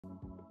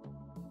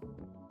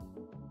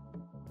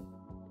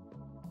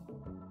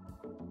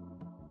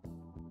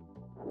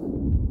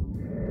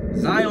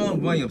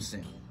Zion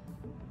Williamson.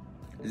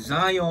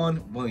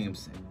 Zion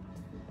Williamson.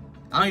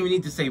 I don't even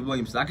need to say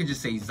Williamson. I could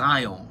just say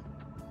Zion.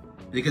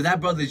 Because that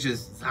brother is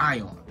just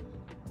Zion.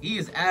 He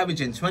is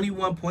averaging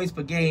 21 points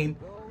per game,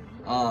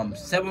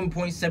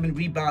 7.7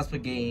 rebounds per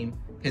game.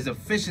 His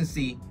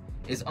efficiency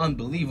is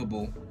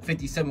unbelievable,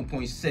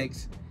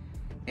 57.6.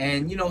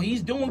 And, you know,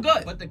 he's doing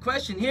good. But the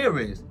question here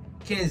is,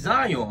 can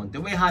Zion, the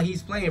way how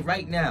he's playing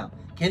right now,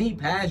 can he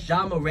pass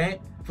Ja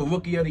Morant for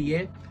Rookie of the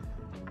Year?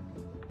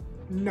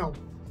 No.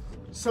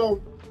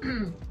 So,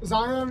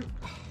 Zion,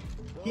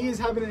 he is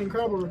having an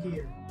incredible rookie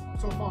year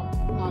so far.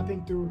 I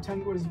think through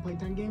 10, what has he played,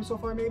 10 games so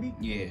far maybe?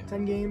 Yeah.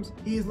 10 games.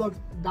 He's looked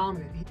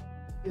dominant.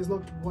 He has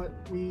looked what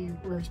we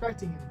were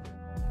expecting him.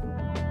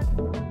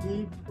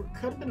 He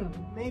could have been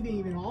maybe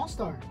even an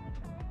all-star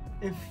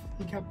if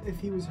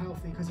he was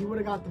healthy, because he would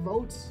have got the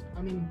votes.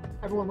 I mean,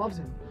 everyone loves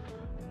him.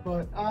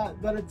 But I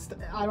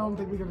don't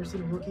think we've ever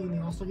seen a rookie in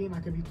the All-Star game. I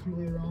could be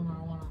completely wrong.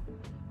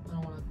 I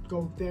don't wanna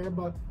go there,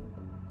 but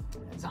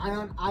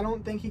Zion, I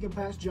don't think he can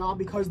pass Ja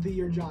because of the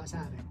year Ja is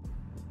having.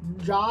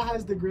 Ja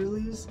has the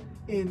Grizzlies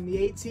in the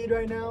 8th seed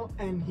right now,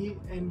 and he's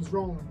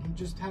rolling. He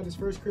just had his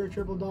first career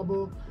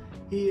triple-double.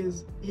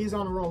 He's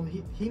on a roll.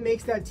 He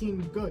makes that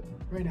team good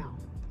right now.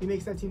 He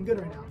makes that team good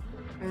right now.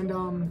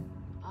 And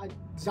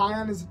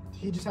Zion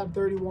he just had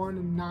 31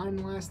 and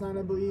 9 last night,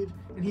 I believe,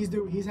 and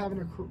he's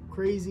having a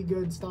crazy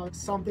good start,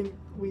 something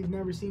we've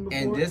never seen before.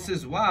 And this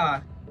is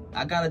why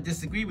I gotta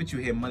disagree with you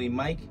here, Money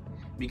Mike,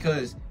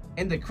 because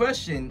in the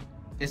question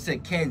it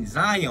said, can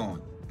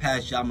Zion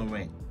pass Ja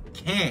Morant?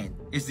 Can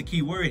is the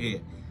key word here.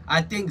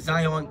 I think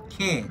Zion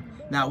can.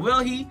 Now, will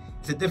he?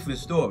 It's a different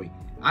story.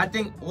 I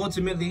think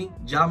ultimately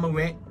Ja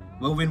Morant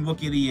will win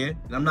Rookie of the Year,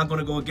 and I'm not going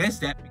to go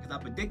against that because I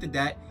predicted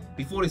that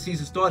before the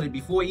season started,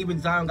 before even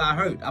Zion got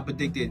hurt. I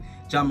predicted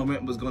Ja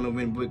Morant was going to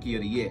win Rookie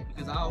of the Year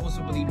because I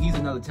also believe he's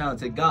another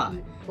talented guy. You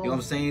know what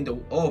I'm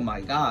saying? Oh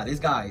my God, this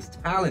guy is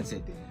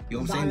talented. You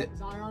know what I'm saying?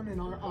 Zion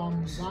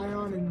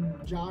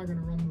and Ja are going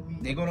to run the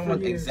league. They're going to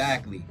run,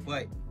 exactly.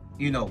 But,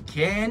 you know,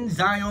 can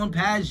Zion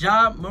pass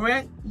Ja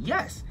Morant?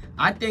 Yes.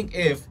 I think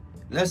if,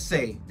 let's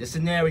say, the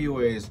scenario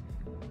is,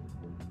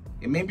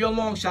 it may be a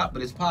long shot,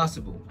 but it's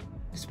possible.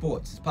 It's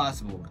sports, it's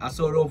possible. I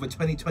saw it over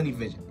 20/20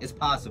 vision. It's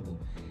possible.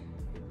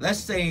 Let's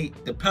say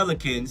the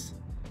Pelicans,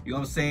 you know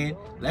what I'm saying?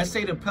 Let's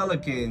say the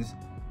Pelicans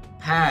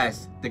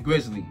pass the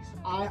Grizzlies,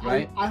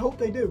 right? I hope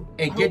they do.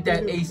 And get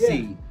that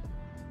AC. Yeah.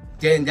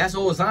 Then that's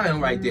all Zion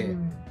right there.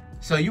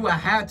 So you would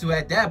have to,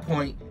 at that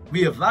point,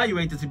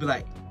 reevaluate this to be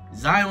like,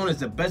 Zion is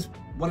the best,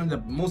 one of the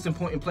most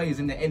important players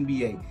in the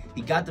NBA.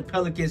 He got the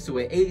Pelicans to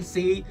an 8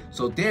 seed,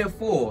 so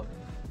therefore,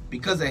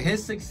 because of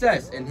his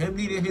success and him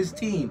leading his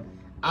team,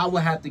 I will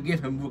have to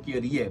give him Rookie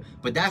of the Year.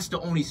 But that's the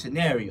only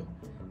scenario.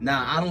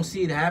 Now, I don't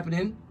see it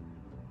happening,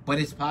 but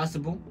it's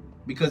possible.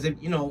 Because,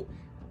 if, you know,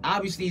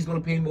 obviously he's going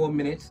to play more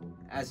minutes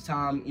as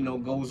time, you know,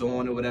 goes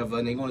on or whatever.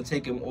 And they're going to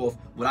take him off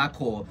what I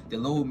call the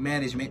load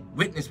management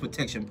witness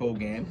protection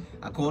program.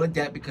 I call it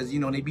that because, you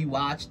know, they be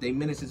watched, their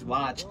minutes is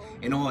watched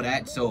and all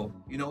that. So,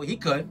 you know, he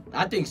could.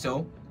 I think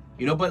so.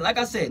 You know, but like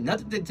I said,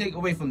 nothing to take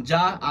away from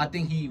Ja. I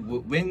think he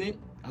would win it.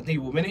 I think he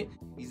will win it.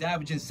 He's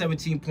averaging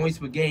 17 points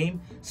per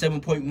game,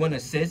 7.1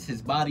 assists.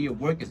 His body of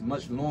work is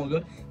much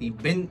longer. He's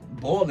been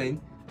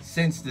balling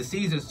since the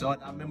season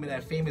started. I remember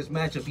that famous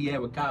matchup he had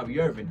with Kyrie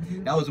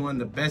Irving. That was one of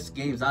the best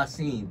games I've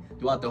seen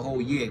throughout the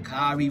whole year.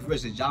 Kyrie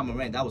versus Ja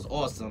Morant. That was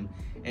awesome.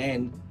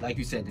 And like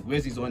you said, the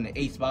Grizzlies are in the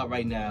 8th spot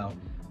right now.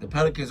 The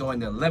Pelicans are in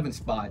the 11th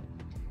spot.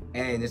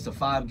 And it's a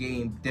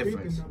 5-game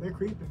difference. They're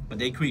creeping. But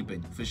they're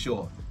creeping, for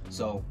sure.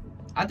 So,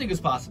 I think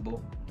it's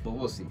possible. But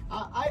we'll see.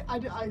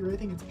 I really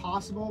think it's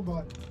possible,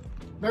 but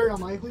very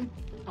unlikely.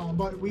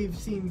 But we've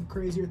seen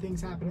crazier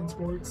things happen in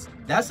sports.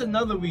 That's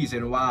another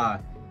reason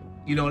why,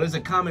 you know, there's a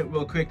comment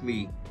real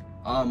quickly.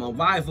 A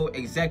rival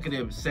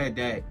executive said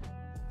that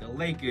the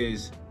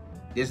Lakers,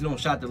 there's no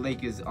shot the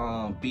Lakers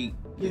beat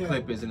the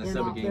Clippers in a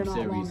 7-game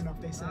series. Long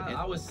enough, they said. And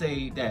I would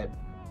say that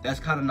that's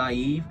kind of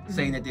naive,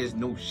 saying that there's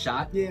no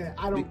shot. Yeah,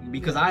 I don't.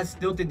 Because I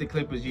still think the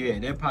Clippers,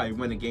 they'll probably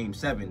win a Game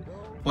 7.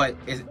 But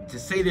to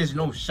say there's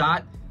no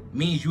shot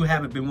means you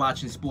haven't been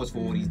watching sports for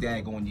all these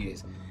daggone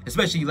years,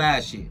 especially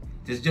last year.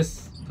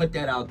 Just put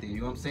that out there, you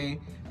know what I'm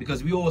saying?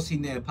 Because we all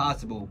seen the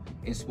impossible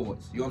in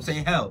sports, you know what I'm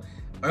saying? Hell,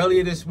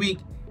 earlier this week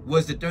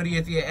was the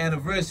 30th year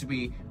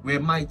anniversary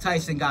where Mike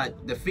Tyson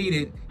got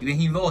defeated, and then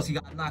he lost. He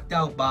got knocked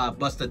out by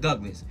Buster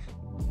Douglas.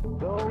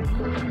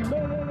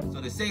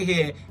 So to sit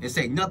here and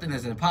say nothing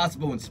is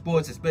impossible in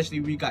sports, especially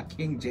when you got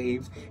King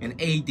James and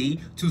AD, 2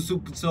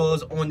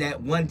 superstars on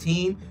that one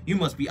team, you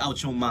must be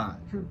out your mind.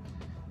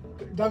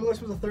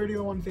 Douglas was a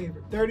 30-1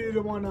 favorite,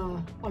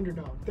 30-1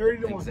 underdog,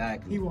 30-1.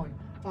 Exactly. He won.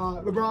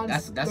 LeBron.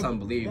 That's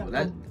unbelievable.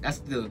 Yeah, that's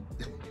the.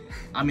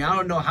 I mean, I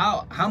don't know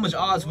how much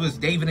odds was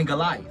David and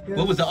Goliath. Yes.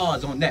 What was the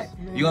odds on that?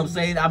 Man. You know what I'm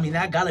saying? I mean,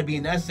 that gotta be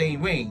in that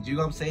same range. You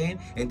know what I'm saying?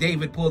 And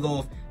David pulled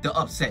off the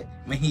upset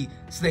when he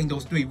slinged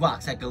those 3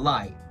 rocks at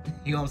Goliath.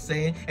 You know what I'm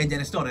saying? And then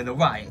it started a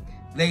riot.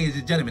 Ladies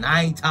and gentlemen,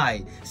 I ain't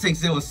tired.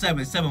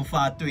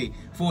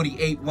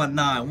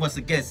 607-753-4819. Once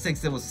again,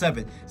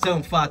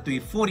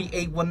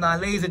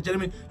 607-753-4819. Ladies and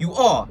gentlemen, you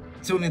are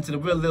tuned into the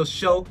Real Leel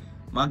Show.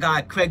 My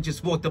guy Craig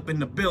just walked up in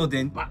the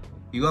building.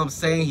 You know what I'm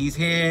saying? He's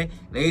here.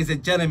 Ladies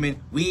and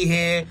gentlemen, we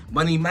here.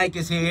 Money Mike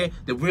is here.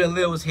 The Real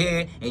Leel is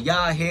here. And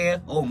y'all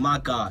here. Oh my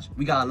gosh.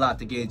 We got a lot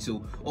to get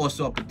into.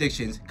 Also,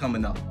 predictions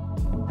coming up.